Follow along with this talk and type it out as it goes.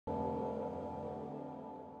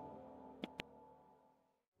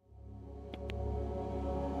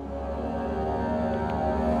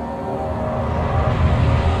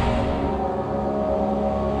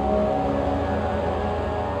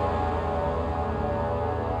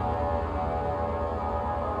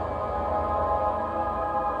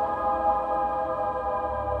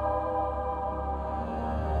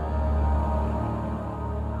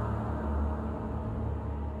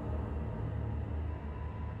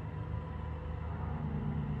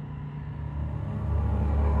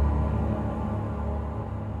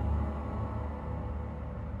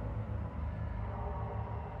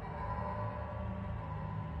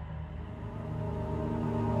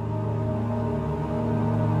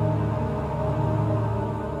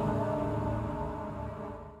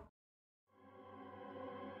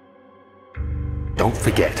Don't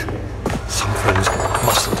forget. Some things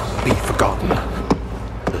mustn't be forgotten.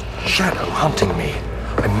 The shadow hunting me.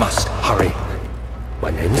 I must hurry.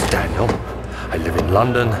 My name is Daniel. I live in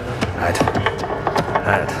London at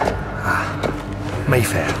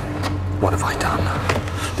Mayfair. What have I done?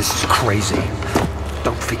 This is crazy.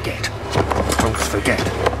 Don't forget. Don't forget.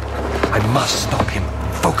 I must stop him.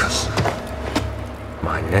 Focus.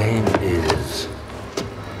 My name is...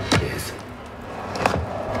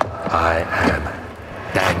 I am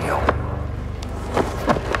Daniel.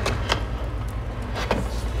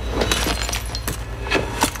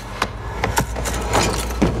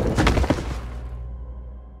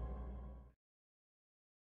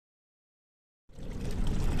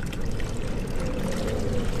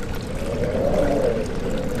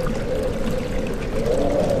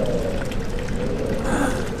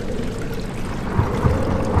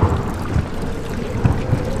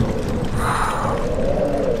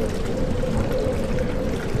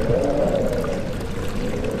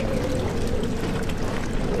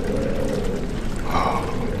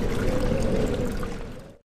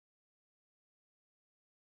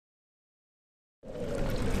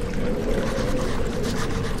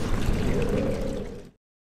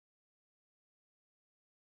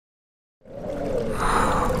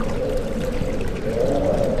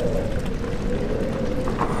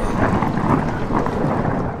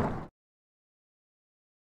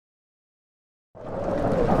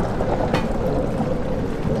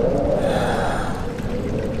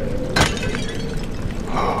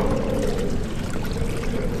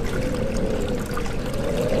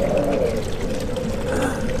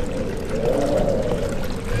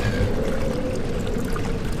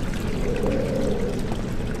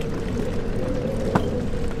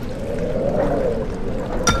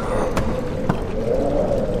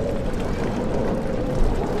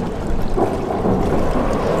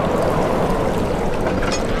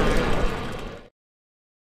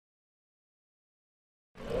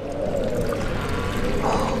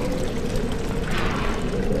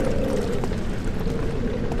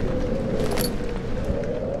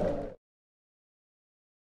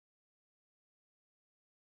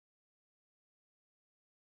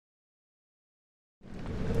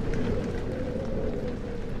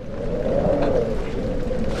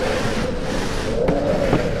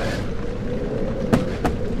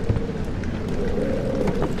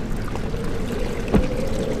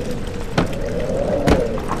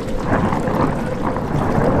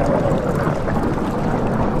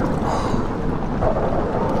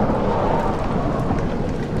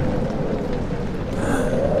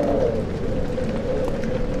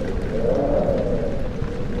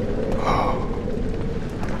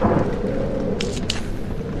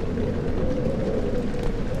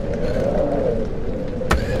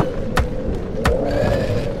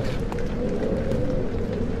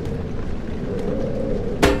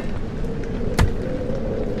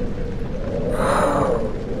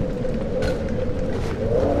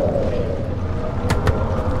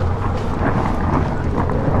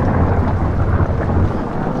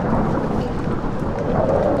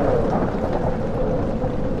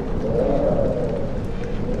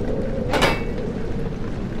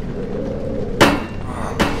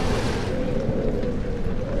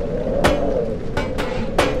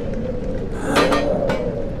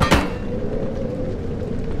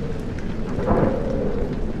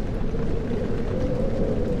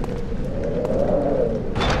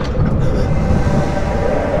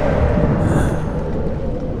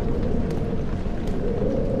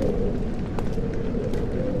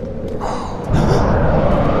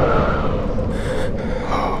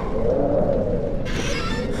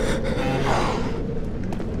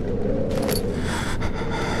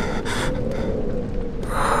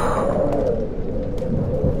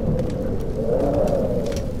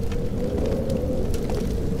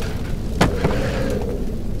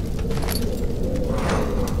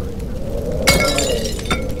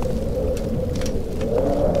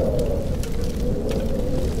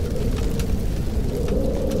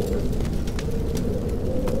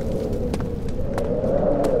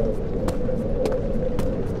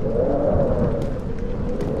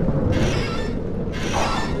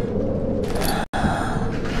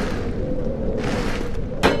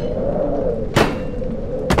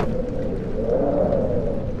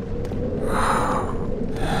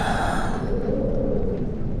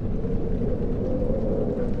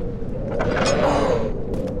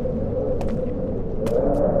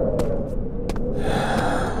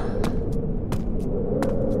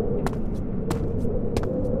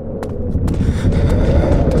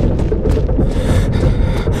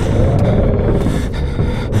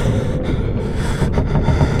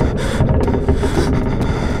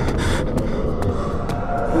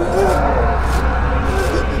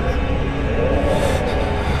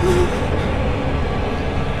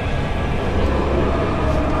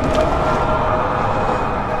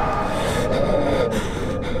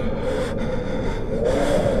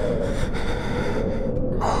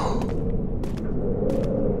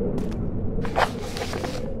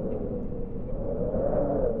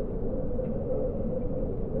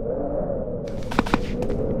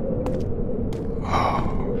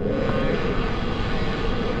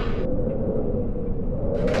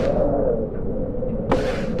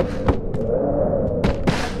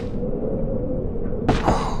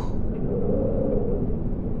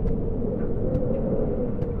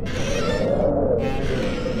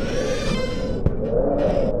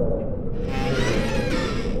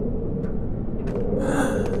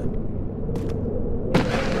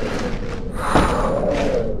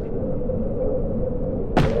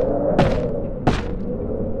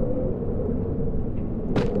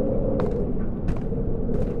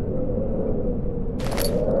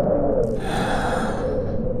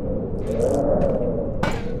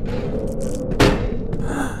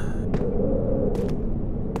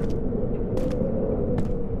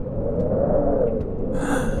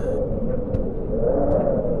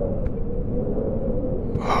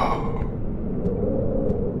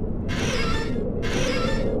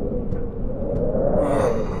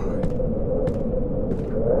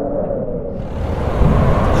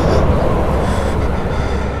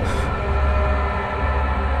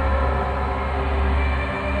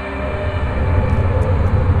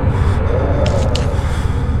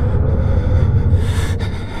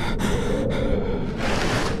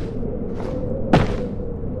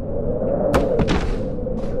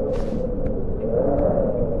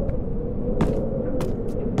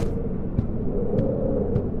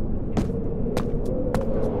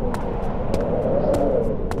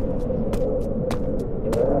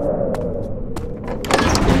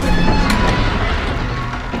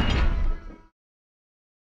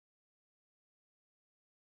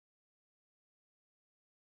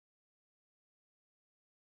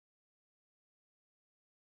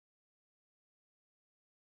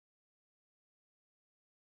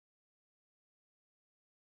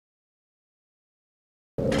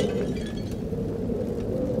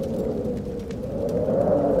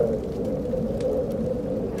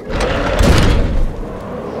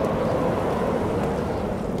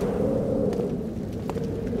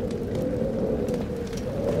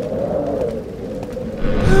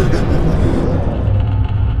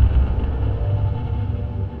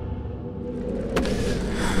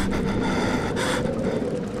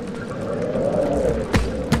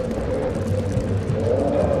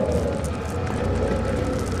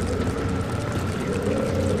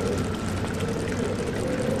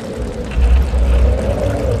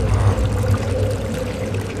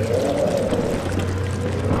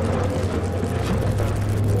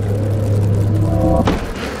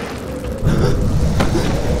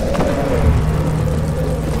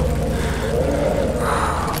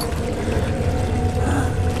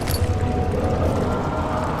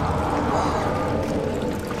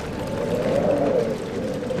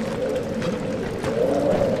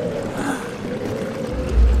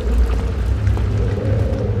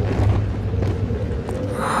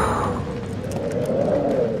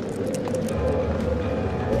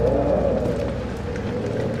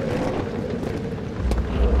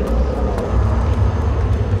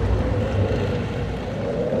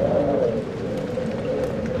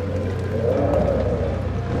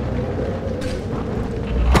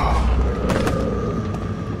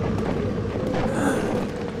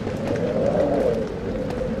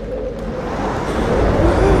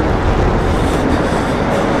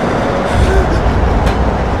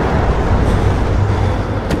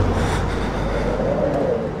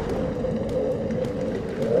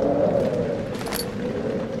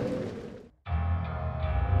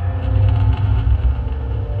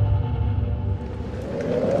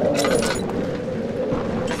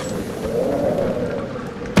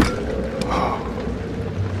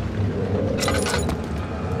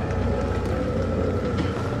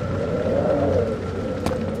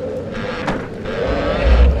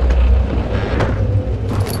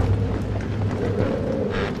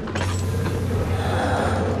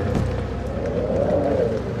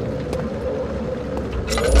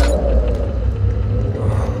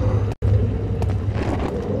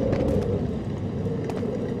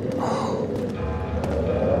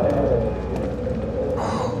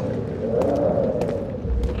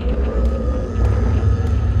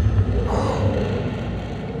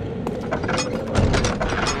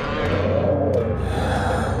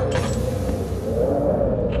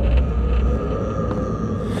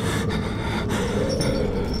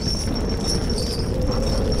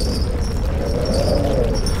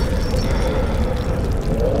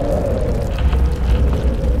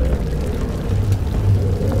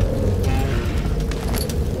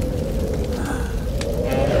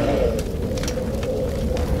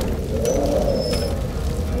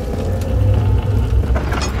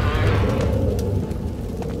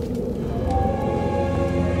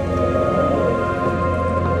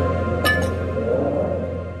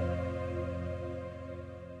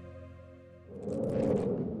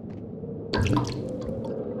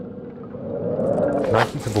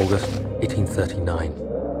 19th of August,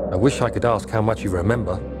 1839. I wish I could ask how much you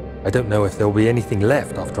remember. I don't know if there will be anything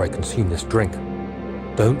left after I consume this drink.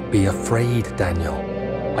 Don't be afraid, Daniel.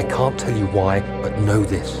 I can't tell you why, but know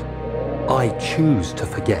this. I choose to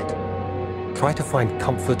forget. Try to find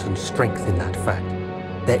comfort and strength in that fact.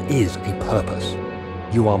 There is a purpose.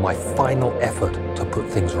 You are my final effort to put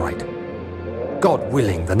things right. God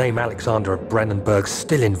willing, the name Alexander of Brennenburg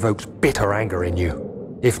still invokes bitter anger in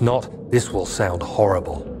you. If not, this will sound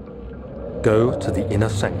horrible. Go to the inner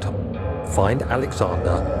sanctum, find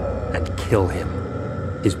Alexander, and kill him.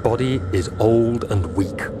 His body is old and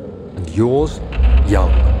weak, and yours,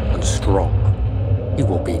 young and strong. He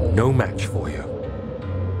will be no match for you.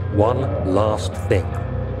 One last thing.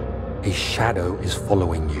 A shadow is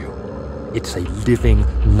following you. It's a living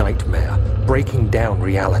nightmare, breaking down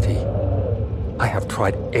reality. I have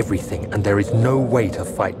tried everything, and there is no way to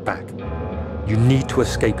fight back. You need to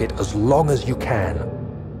escape it as long as you can.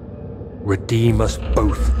 Redeem us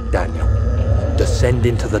both, Daniel. Descend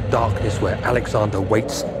into the darkness where Alexander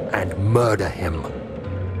waits and murder him.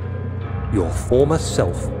 Your former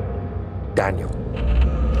self, Daniel.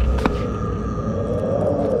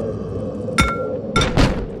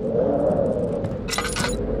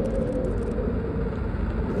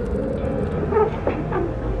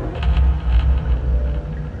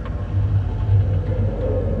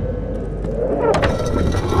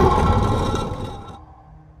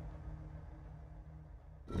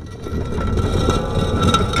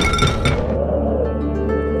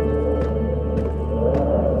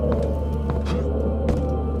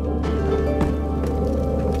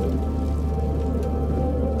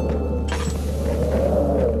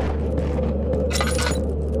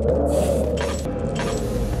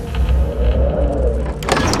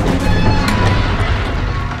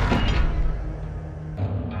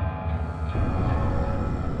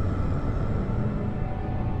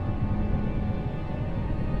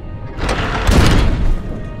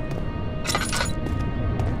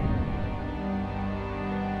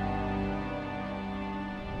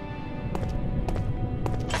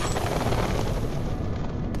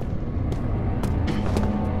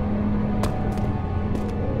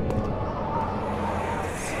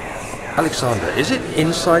 Alexander, is it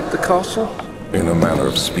inside the castle? In a manner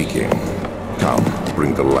of speaking. Come,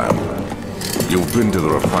 bring the lamp. You've been to the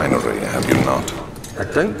refinery, have you not? I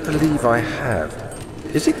don't believe I have.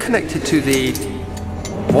 Is it connected to the...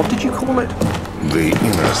 what did you call it? The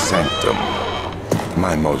inner sanctum.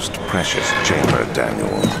 My most precious chamber,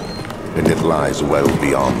 Daniel. And it lies well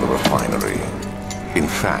beyond the refinery. In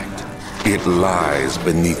fact, it lies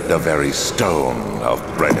beneath the very stone of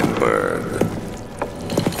Brennenburg.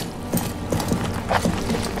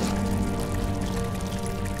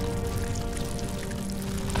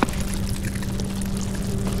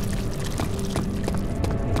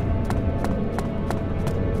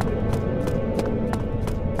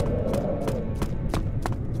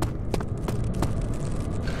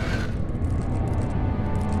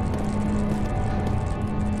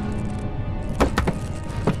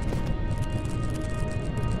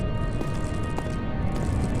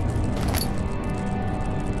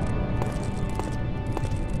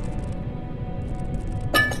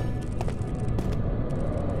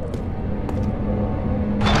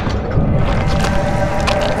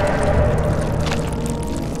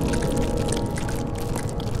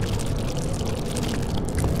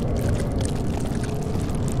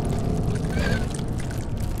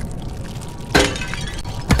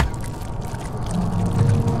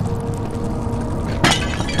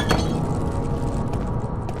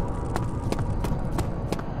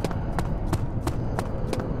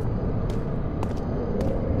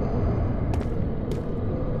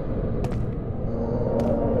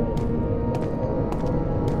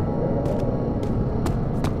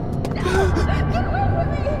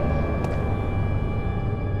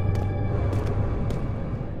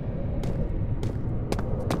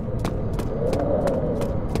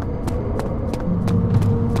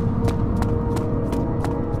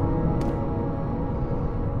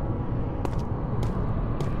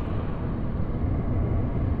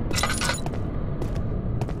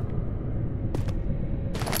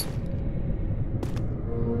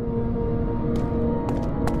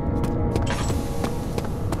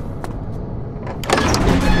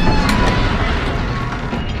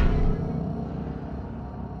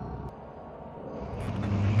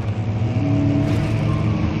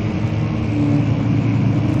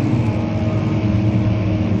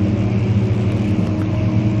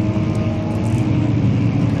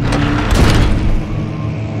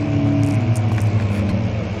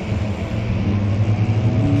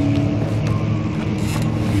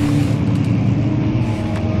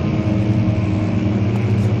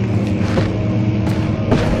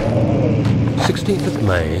 17th of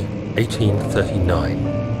May,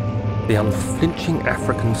 1839. The unflinching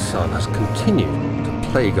African sun has continued to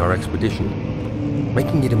plague our expedition,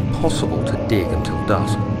 making it impossible to dig until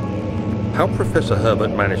dusk. How Professor Herbert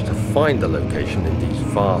managed to find the location in these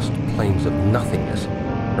vast plains of nothingness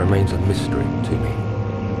remains a mystery to me.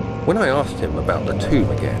 When I asked him about the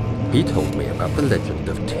tomb again, he told me about the legend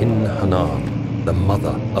of Tin Hanar, the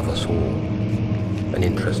mother of us all. An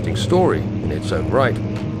interesting story in its own right,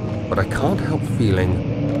 but I can't help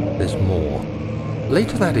feeling there's more.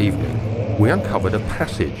 Later that evening, we uncovered a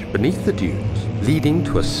passage beneath the dunes leading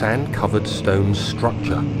to a sand-covered stone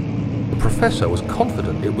structure. The professor was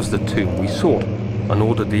confident it was the tomb we sought and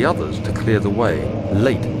ordered the others to clear the way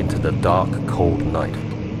late into the dark, cold night.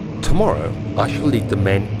 Tomorrow, I shall lead the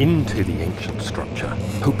men into the ancient structure,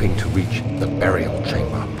 hoping to reach the burial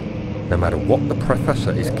chamber. No matter what the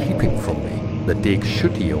professor is keeping from me, the dig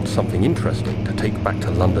should yield something interesting to take back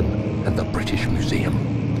to London and the British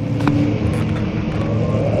Museum.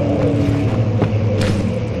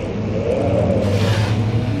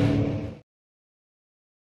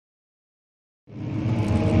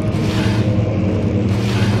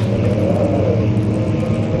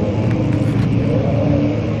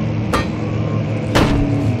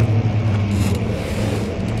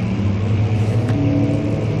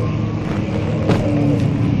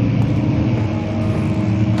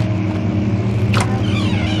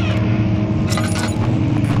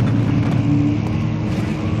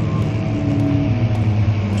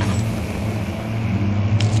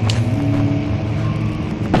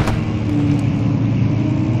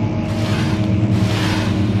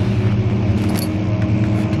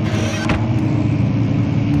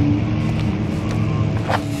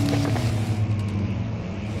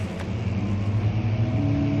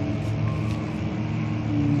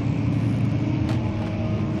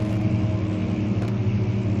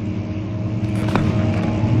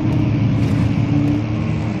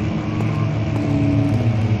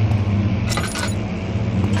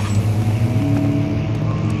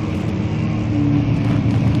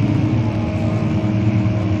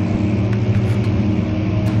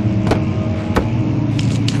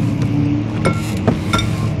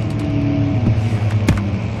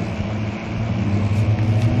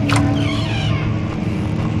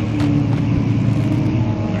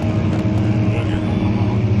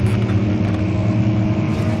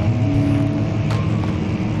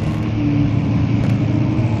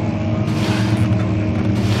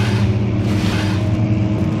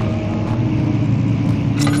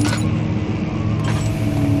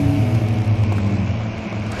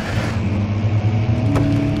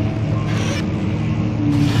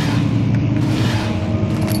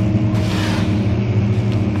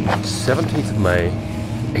 17th of May,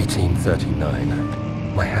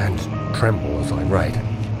 1839. My hands tremble as I write.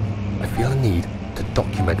 I feel a need to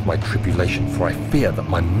document my tribulation, for I fear that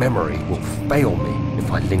my memory will fail me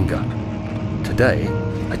if I linger. Today,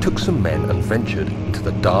 I took some men and ventured into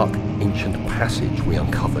the dark, ancient passage we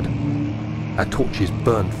uncovered. Our torches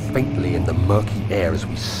burned faintly in the murky air as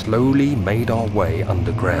we slowly made our way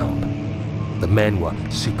underground. The men were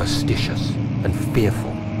superstitious and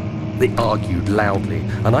fearful. They argued loudly,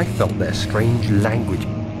 and I felt their strange language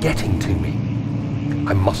getting to me.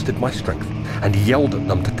 I mustered my strength and yelled at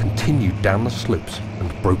them to continue down the slopes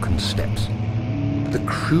and broken steps. The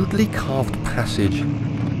crudely carved passage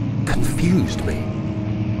confused me.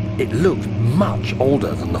 It looked much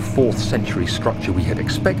older than the 4th century structure we had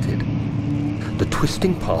expected. The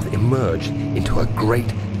twisting path emerged into a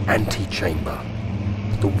great antechamber.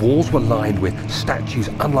 The walls were lined with statues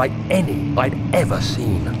unlike any I'd ever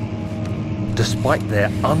seen. Despite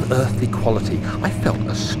their unearthly quality, I felt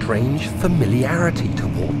a strange familiarity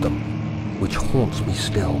toward them, which haunts me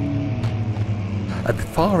still. At the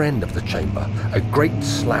far end of the chamber, a great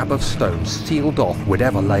slab of stone sealed off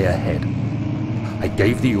whatever lay ahead. I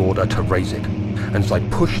gave the order to raise it, and as I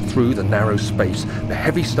pushed through the narrow space, the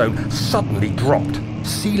heavy stone suddenly dropped,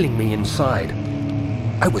 sealing me inside.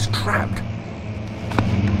 I was trapped.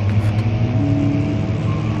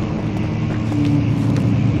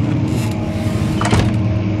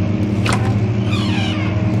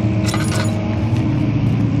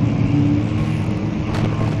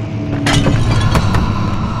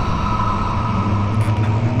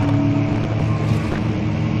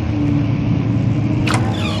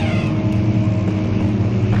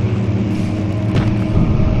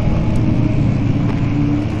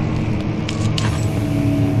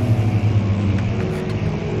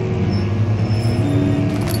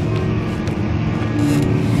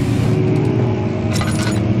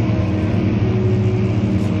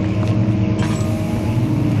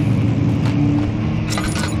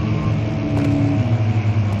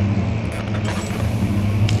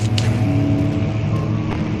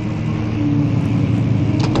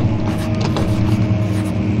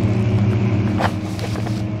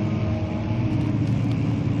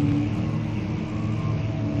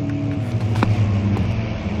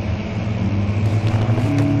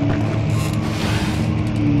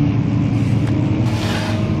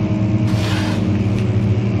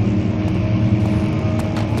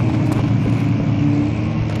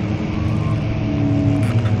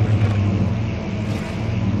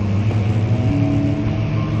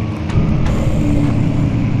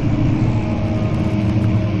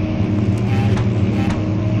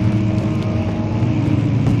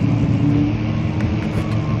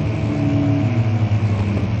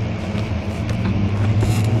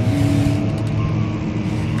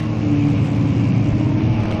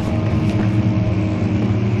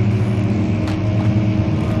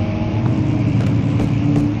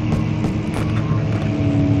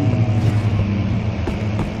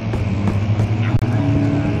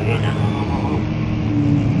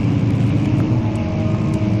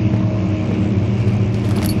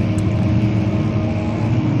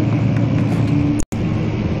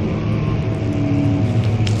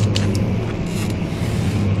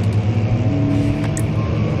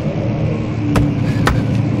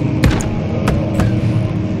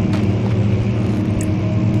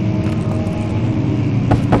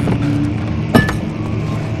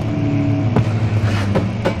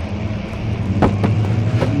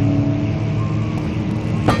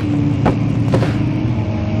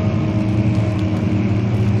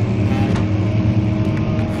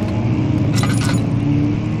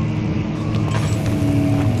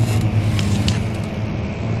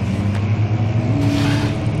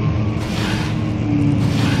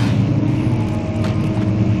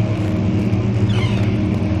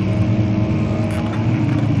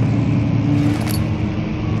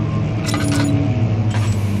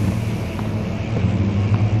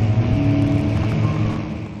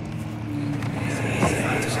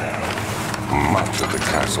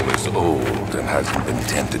 castle is old and hasn't been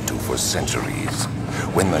tended to for centuries.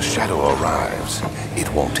 When the shadow arrives, it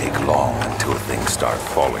won't take long until things start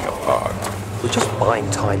falling apart. We're just buying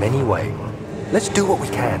time anyway. Let's do what we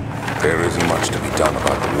can. There isn't much to be done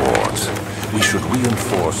about the wars. We should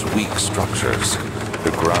reinforce weak structures.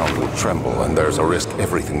 The ground will tremble and there's a risk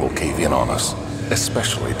everything will cave in on us,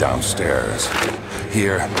 especially downstairs.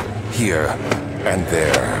 Here, and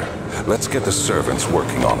there. Let's get the servants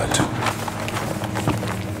working on it.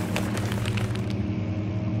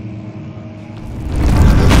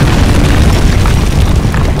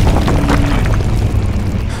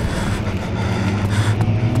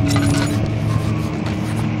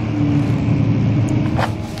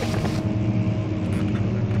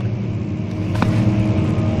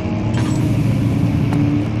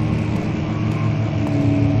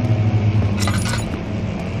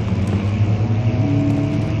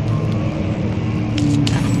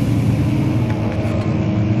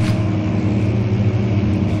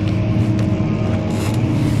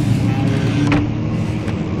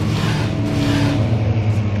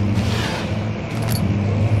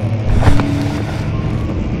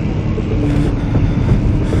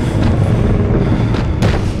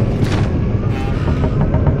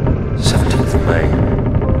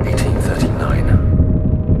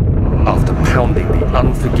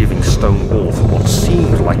 Unforgiving stone wall for what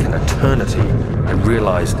seemed like an eternity, I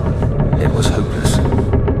realized it was hopeless.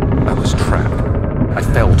 I was trapped. I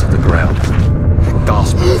fell to the ground,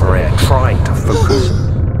 gasping for air, trying to focus.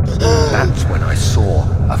 That's when I saw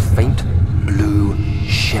a faint blue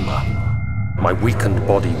shimmer. My weakened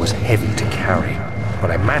body was heavy to carry, but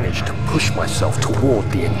I managed to push myself toward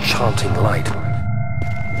the enchanting light.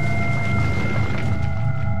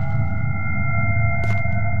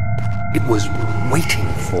 It was waiting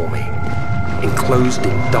for me. Enclosed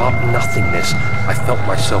in dark nothingness, I felt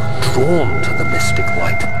myself drawn to the mystic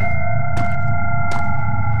light.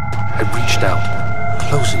 I reached out,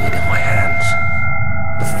 closing it in my hands.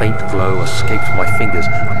 The faint glow escaped my fingers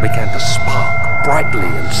and began to spark brightly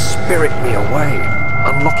and spirit me away,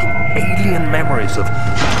 unlocking alien memories of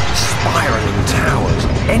spiraling towers,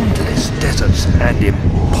 endless deserts, and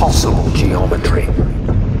impossible geometry.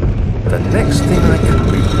 The next thing I can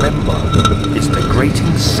remember is the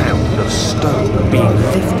grating sound of stone being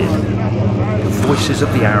lifted, the voices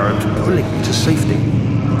of the Arabs pulling me to safety.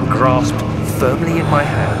 Grasped firmly in my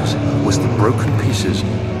hands was the broken pieces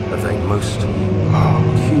of a most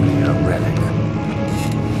peculiar relic.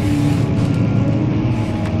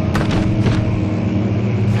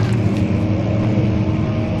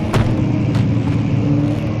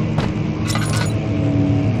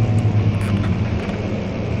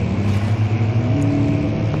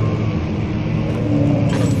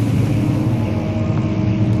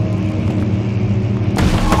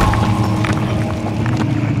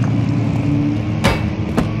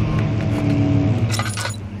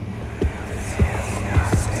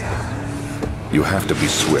 You have to be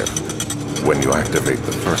swift when you activate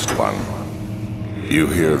the first one. You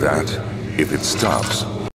hear that? If it stops,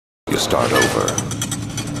 you start over.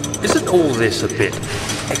 Isn't all this a bit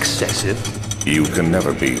excessive? You can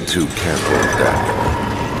never be too careful, Daniel.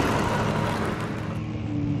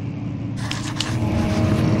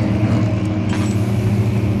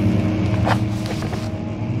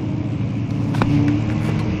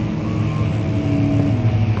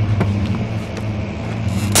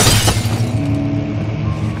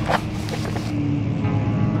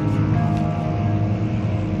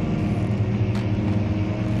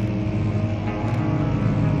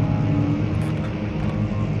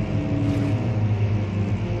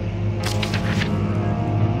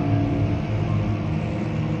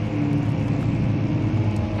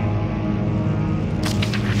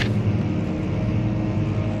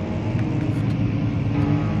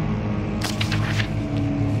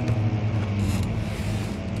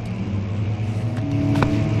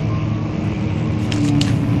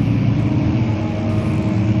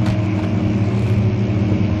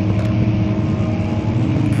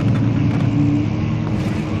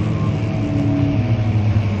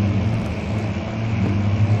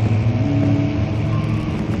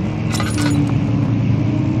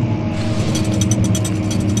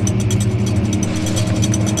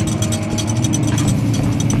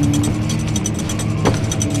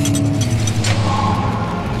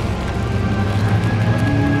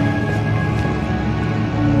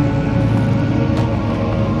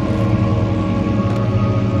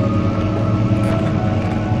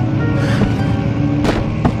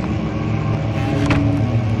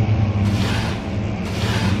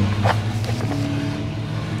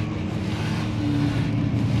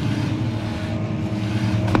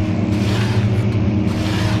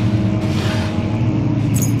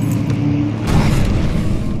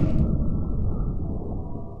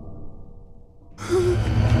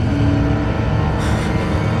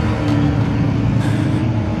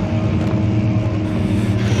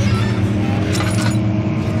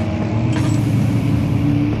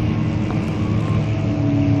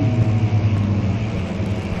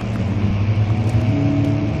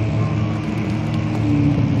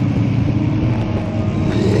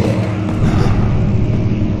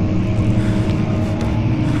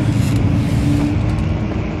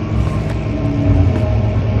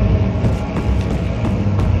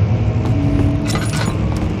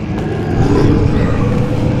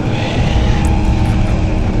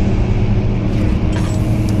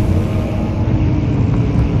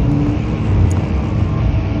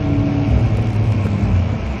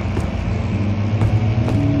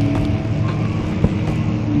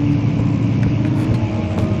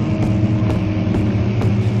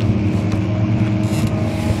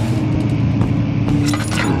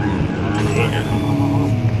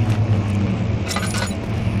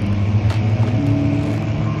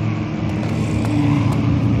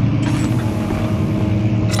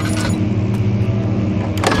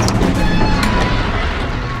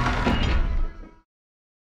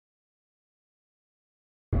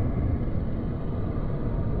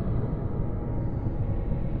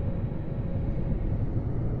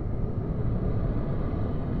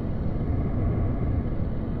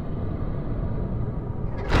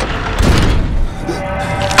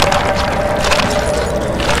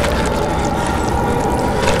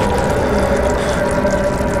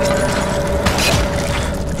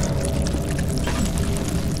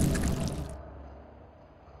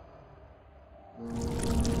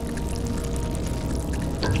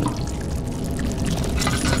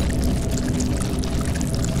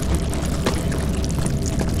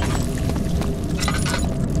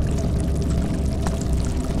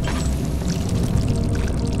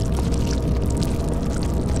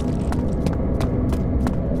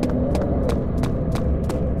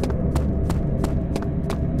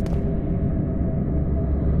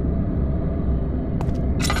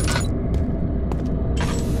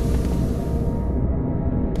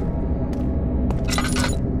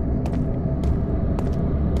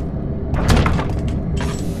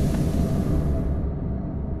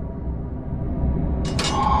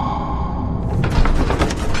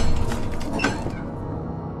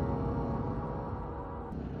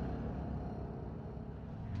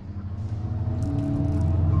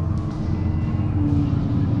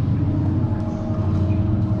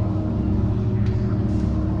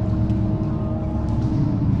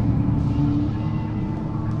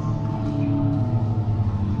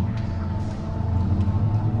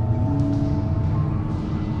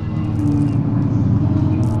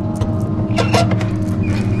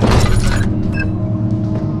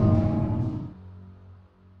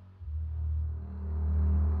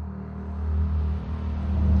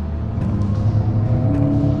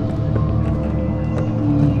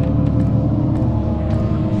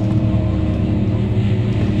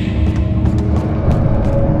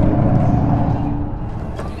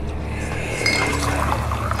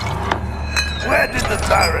 Where did the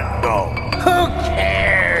tyrant go? Who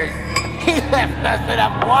cares? He left us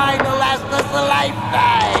enough wine to last us a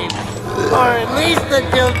lifetime. Or at least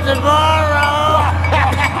until tomorrow.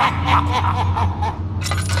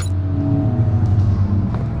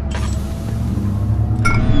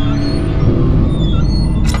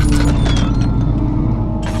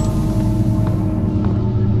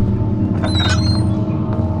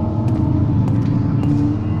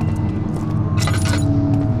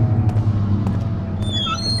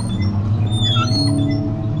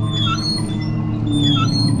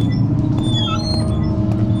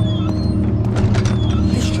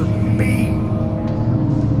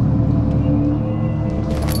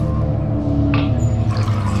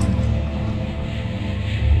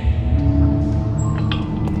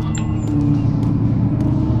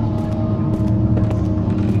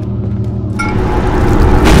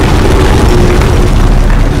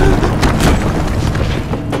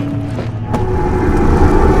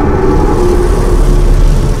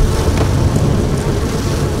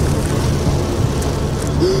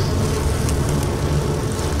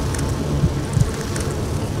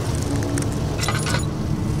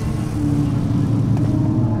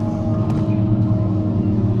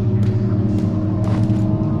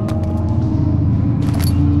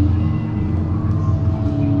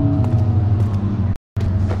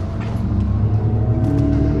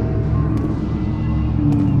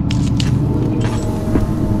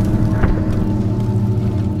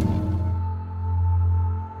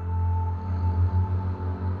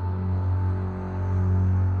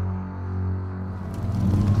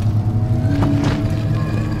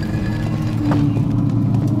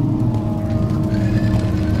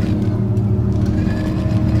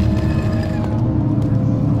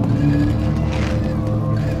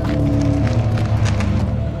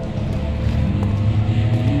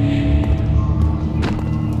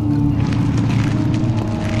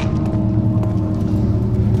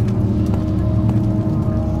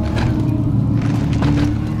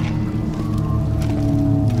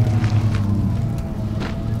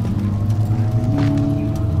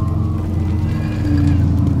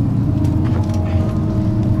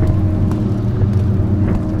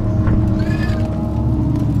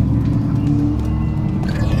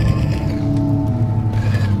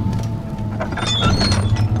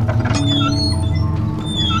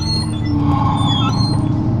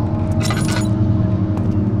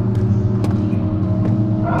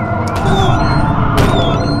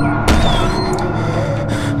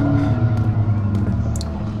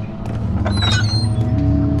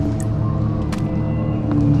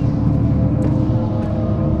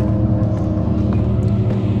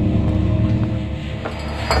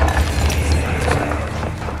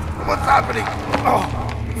 happening? Oh,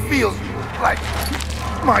 feels like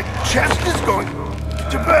my chest is going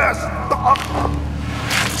to burst.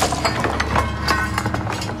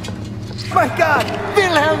 My God!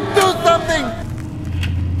 Wilhelm, do something!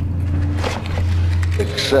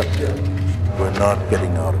 Accept it. We're not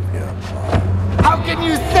getting out of here. How can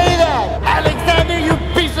you say that? Alexander, you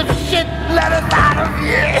piece of shit! Let us out of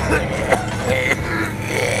here!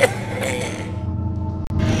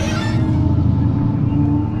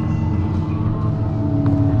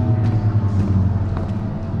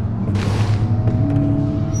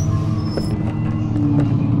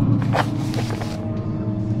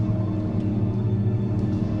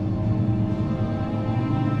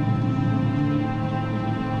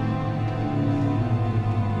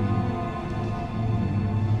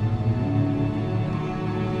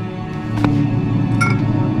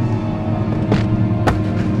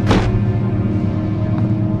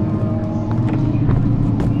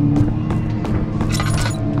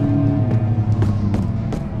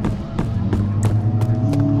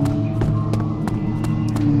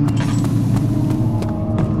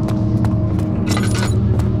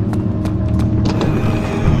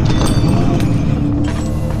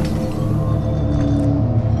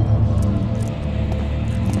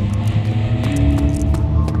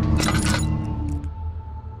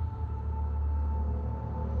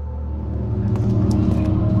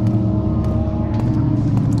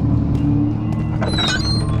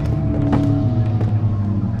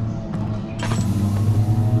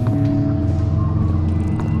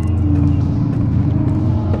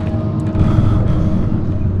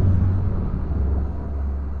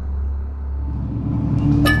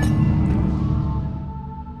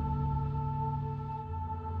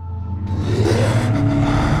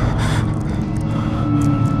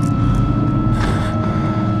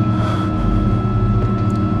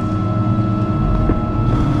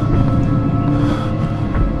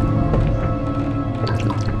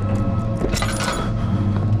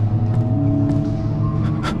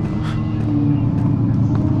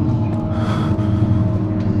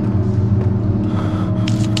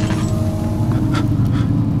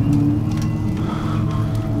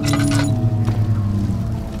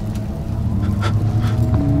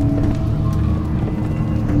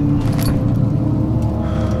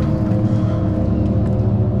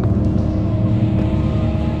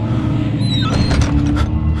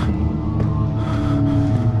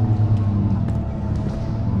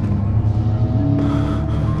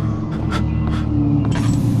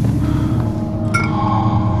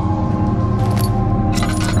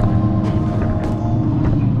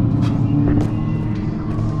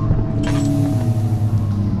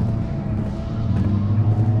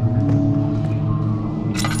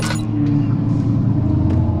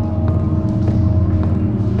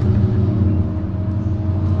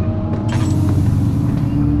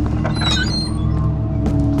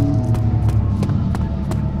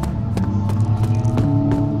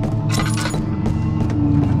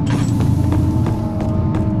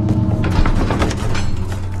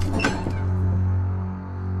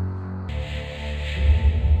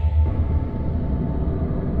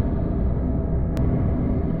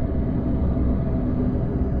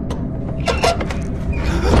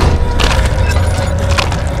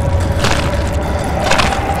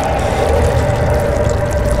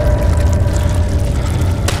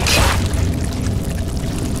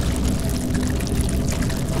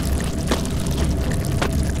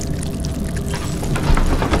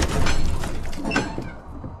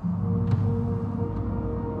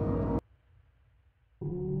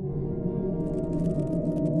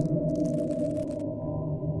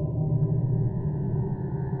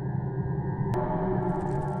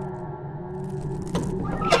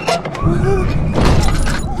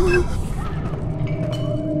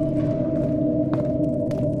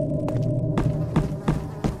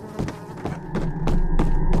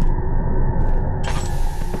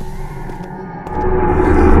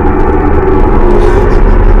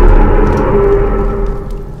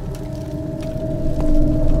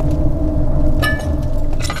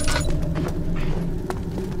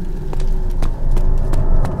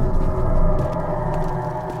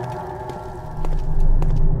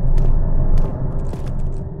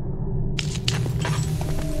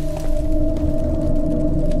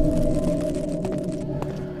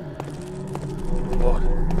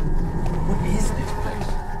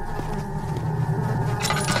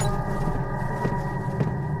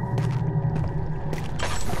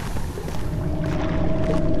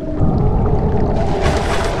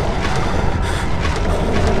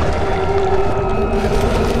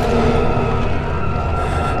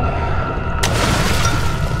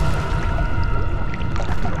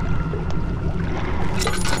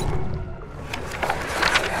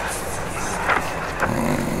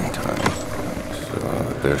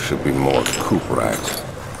 There should be more coop rats.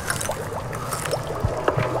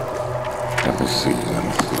 Let me see.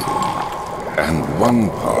 And one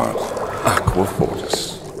part aqua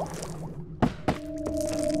fortis.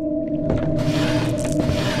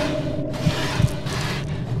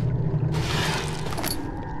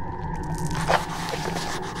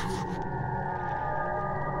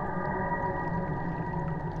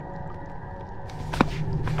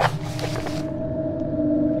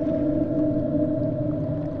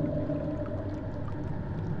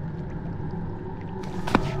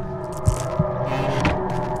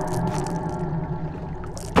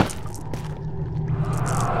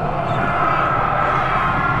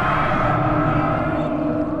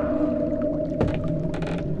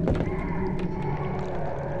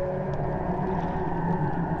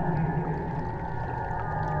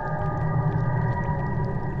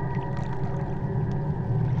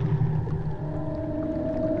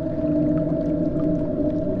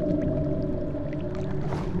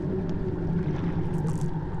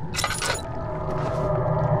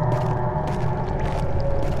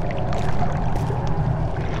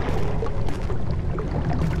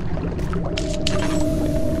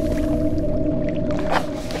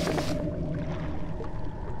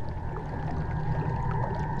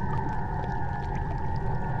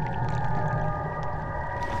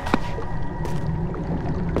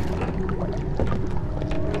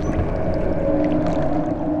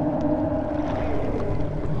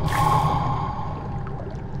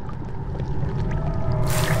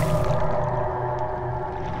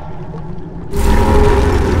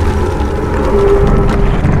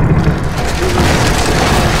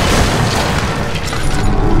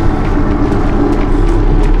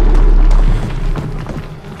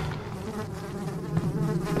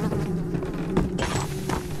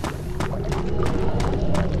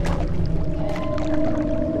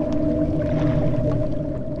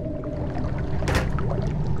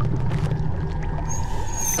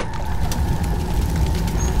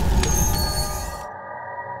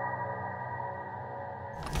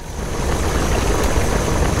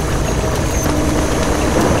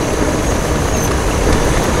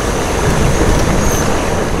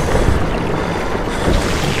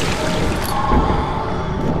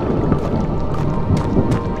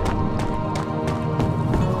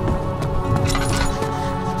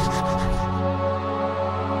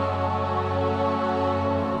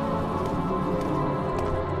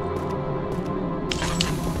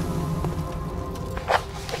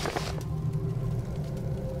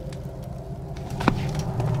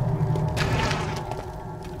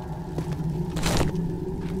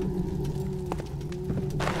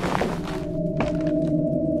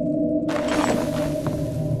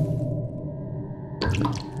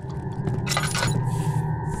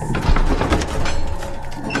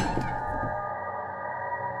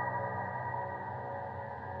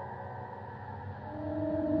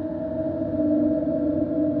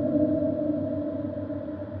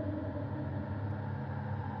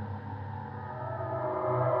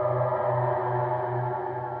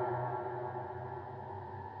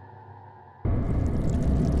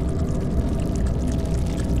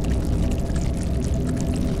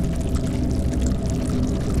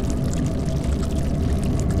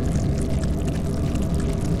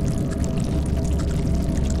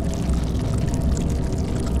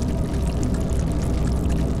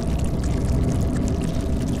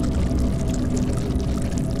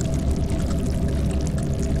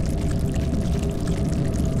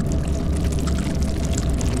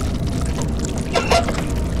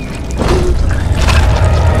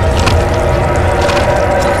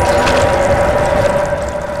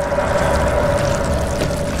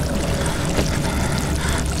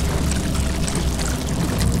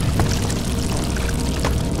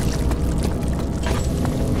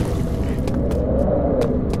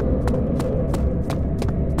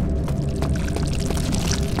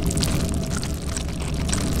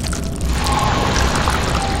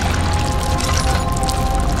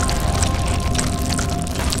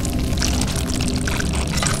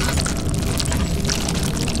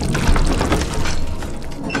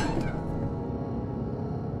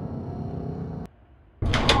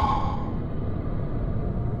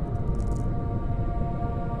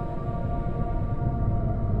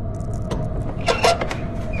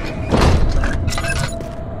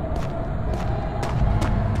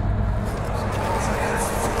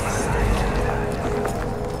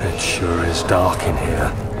 dark in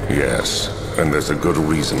here. Yes, and there's a good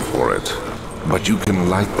reason for it. But you can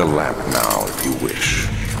light the lamp now if you wish.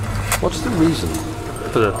 What's the reason?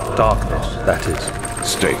 For the darkness, that is.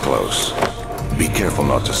 Stay close. Be careful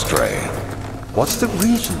not to stray. What's the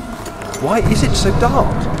reason? Why is it so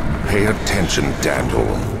dark? Pay attention, Daniel.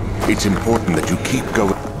 It's important that you keep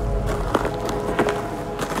going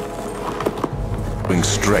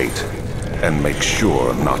straight and make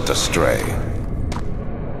sure not to stray.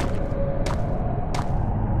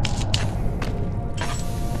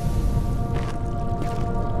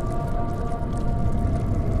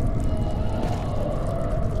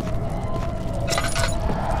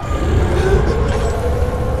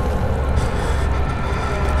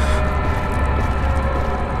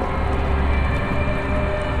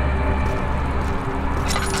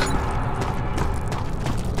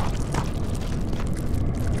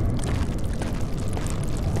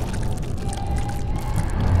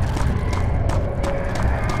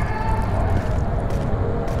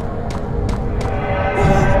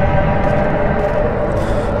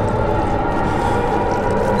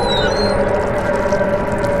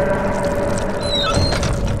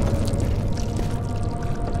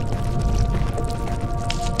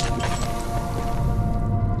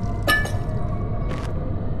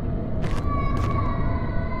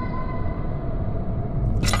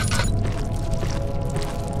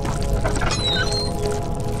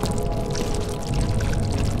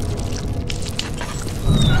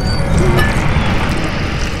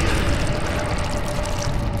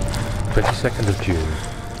 June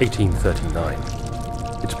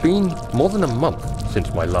 1839. It's been more than a month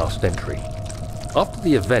since my last entry. After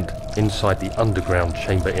the event inside the underground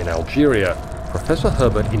chamber in Algeria, Professor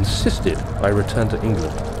Herbert insisted I return to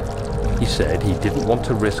England. He said he didn't want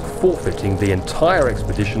to risk forfeiting the entire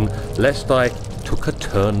expedition lest I took a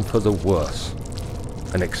turn for the worse.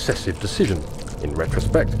 An excessive decision, in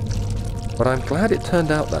retrospect. But I'm glad it turned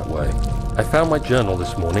out that way. I found my journal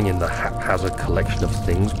this morning in the haphazard collection of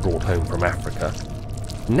things brought home from Africa.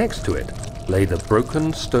 Next to it lay the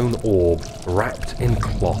broken stone orb wrapped in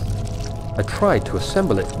cloth. I tried to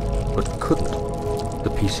assemble it, but couldn't.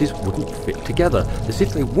 The pieces wouldn't fit together, as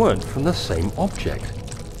if they weren't from the same object.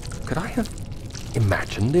 Could I have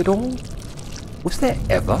imagined it all? Was there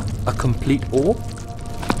ever a complete orb?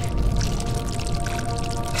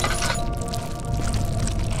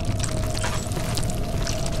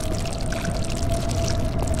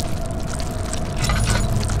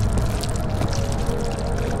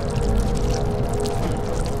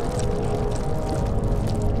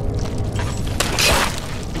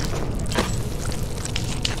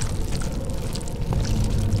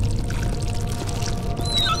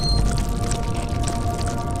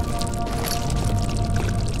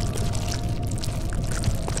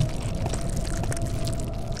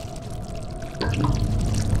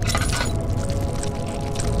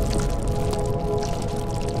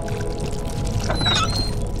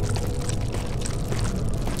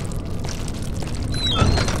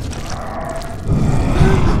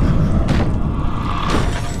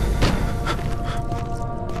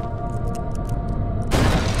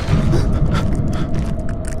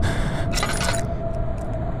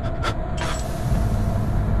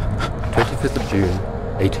 June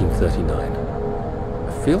 1839.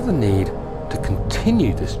 I feel the need to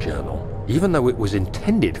continue this journal, even though it was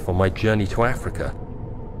intended for my journey to Africa.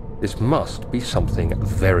 This must be something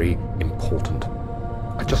very important.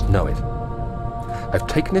 I just know it. I've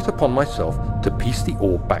taken it upon myself to piece the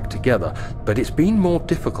orb back together, but it's been more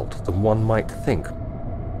difficult than one might think.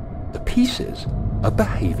 The pieces are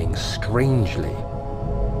behaving strangely.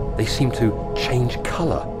 They seem to change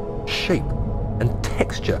color, shape, and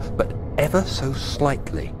texture, but ever so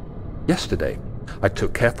slightly. Yesterday, I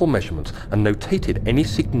took careful measurements and notated any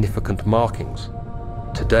significant markings.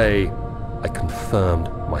 Today, I confirmed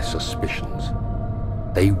my suspicions.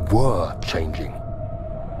 They were changing.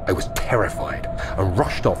 I was terrified and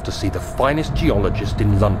rushed off to see the finest geologist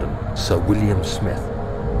in London, Sir William Smith.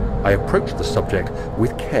 I approached the subject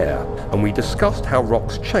with care and we discussed how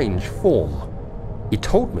rocks change form. He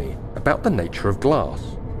told me about the nature of glass,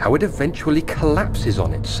 how it eventually collapses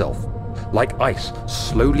on itself, like ice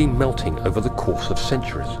slowly melting over the course of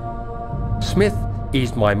centuries. Smith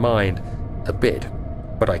eased my mind a bit,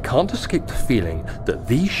 but I can't escape the feeling that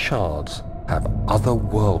these shards have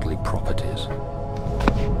otherworldly properties.